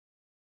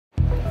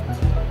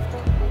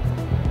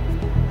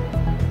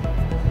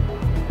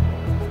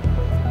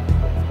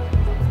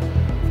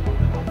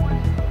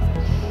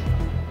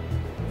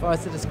I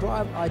was to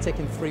describe ITEC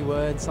in 3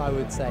 words, I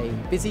would say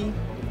busy,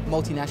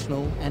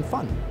 multinational and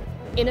fun.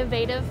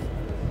 Innovative,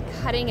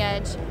 cutting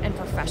edge and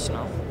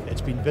professional.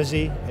 It's been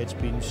busy, it's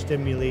been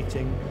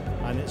stimulating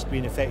and it's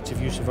been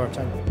effective use of our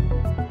time.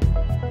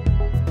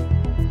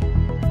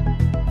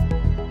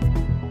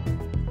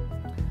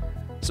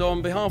 So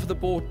on behalf of the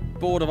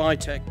board of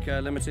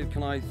ITEC Limited,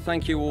 can I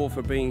thank you all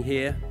for being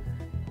here,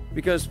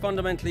 because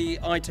fundamentally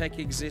ITEC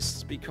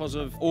exists because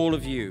of all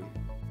of you.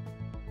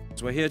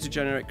 So we're here to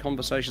generate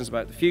conversations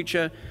about the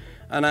future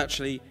and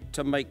actually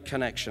to make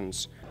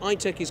connections.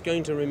 ITEC is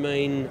going to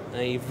remain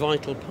a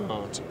vital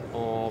part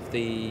of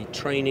the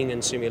training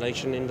and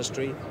simulation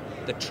industry,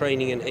 the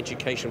training and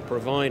education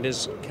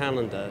providers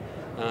calendar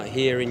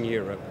here in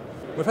Europe.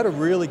 We've had a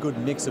really good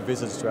mix of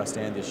visitors to our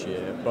stand this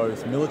year,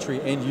 both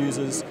military end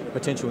users,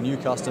 potential new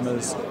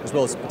customers, as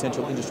well as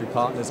potential industry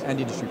partners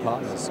and industry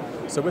partners.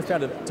 So we've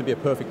found it to be a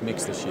perfect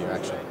mix this year,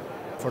 actually.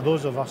 For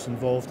those of us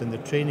involved in the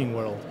training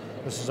world,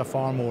 this is a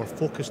far more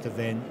focused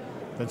event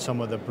than some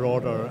of the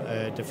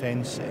broader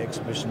defence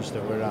exhibitions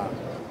that we're at.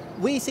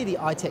 We see the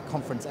ITEC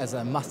conference as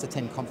a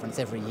must-attend conference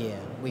every year.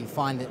 We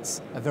find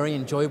it's a very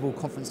enjoyable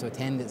conference to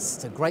attend.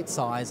 It's a great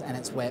size and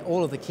it's where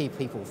all of the key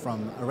people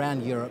from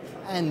around Europe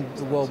and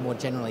the world more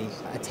generally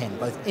attend,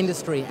 both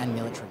industry and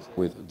military.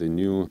 With the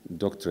new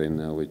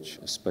doctrine, which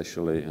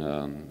especially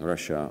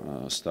Russia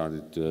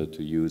started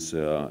to use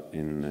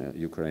in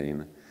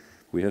Ukraine,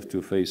 we have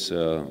to face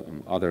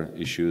other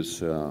issues,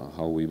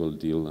 how we will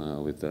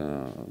deal with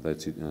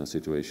that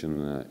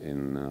situation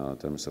in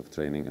terms of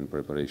training and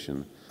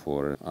preparation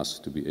for us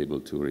to be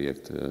able to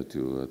react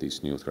to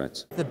these new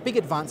threats. The big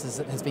advances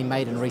that has been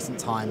made in recent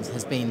times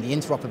has been the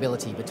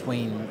interoperability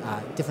between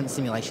different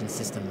simulation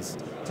systems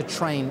to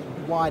train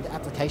wide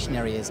application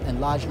areas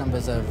and large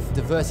numbers of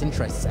diverse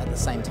interests at the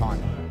same time.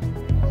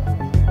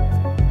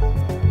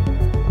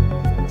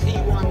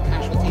 T1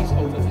 casualties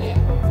over there.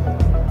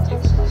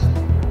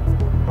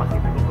 I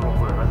think we've got the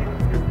wrong word. I think we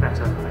can do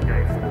better than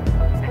going for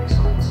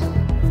excellence.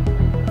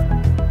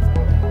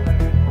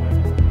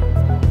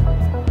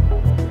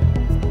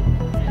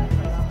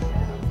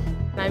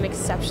 I'm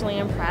exceptionally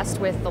impressed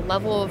with the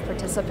level of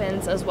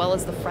participants as well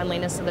as the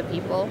friendliness of the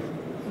people.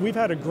 We've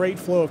had a great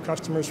flow of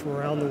customers from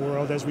around the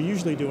world, as we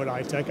usually do at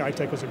ITEC.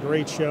 ITEC is a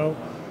great show.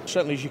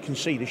 Certainly, as you can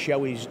see, the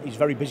show is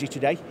very busy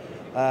today.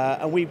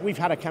 And we've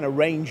had a kind of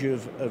range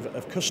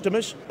of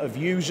customers, of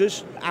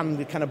users, and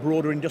the kind of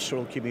broader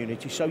industrial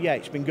community. So yeah,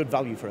 it's been good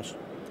value for us.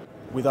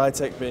 With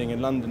ITEC being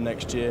in London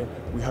next year,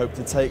 we hope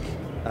to take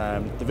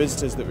the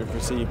visitors that we've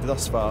received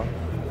thus far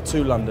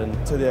to London,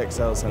 to the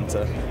Excel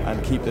Centre,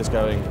 and keep this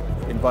going,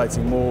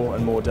 inviting more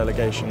and more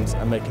delegations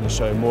and making the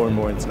show more and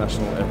more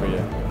international every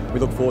year. We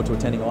look forward to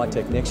attending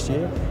ITEC next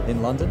year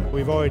in London.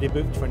 We've already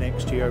booked for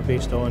next year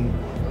based on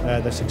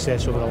the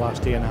success over the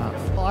last day and a half.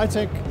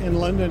 ITEC in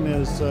London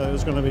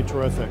is going to be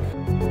terrific.